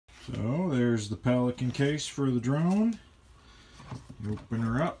So there's the Pelican case for the drone. You open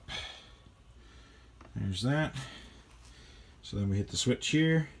her up. There's that. So then we hit the switch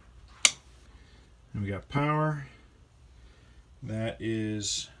here. And we got power. That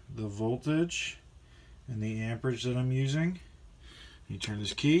is the voltage and the amperage that I'm using. You turn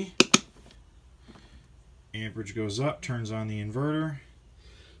this key. Amperage goes up, turns on the inverter.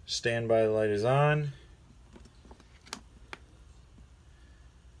 Standby light is on.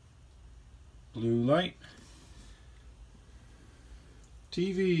 Blue light.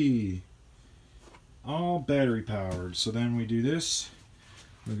 TV. All battery powered. So then we do this.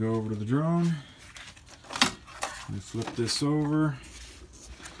 We go over to the drone. We flip this over.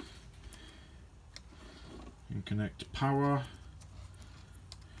 And connect to power.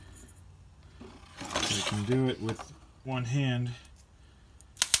 I can do it with one hand.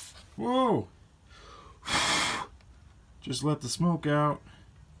 Whoa! Just let the smoke out.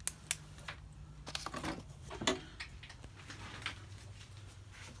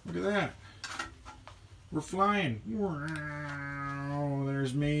 Look at that. We're flying. Wow.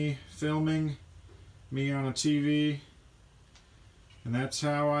 There's me filming me on a TV. And that's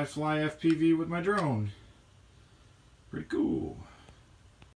how I fly FPV with my drone. Pretty cool.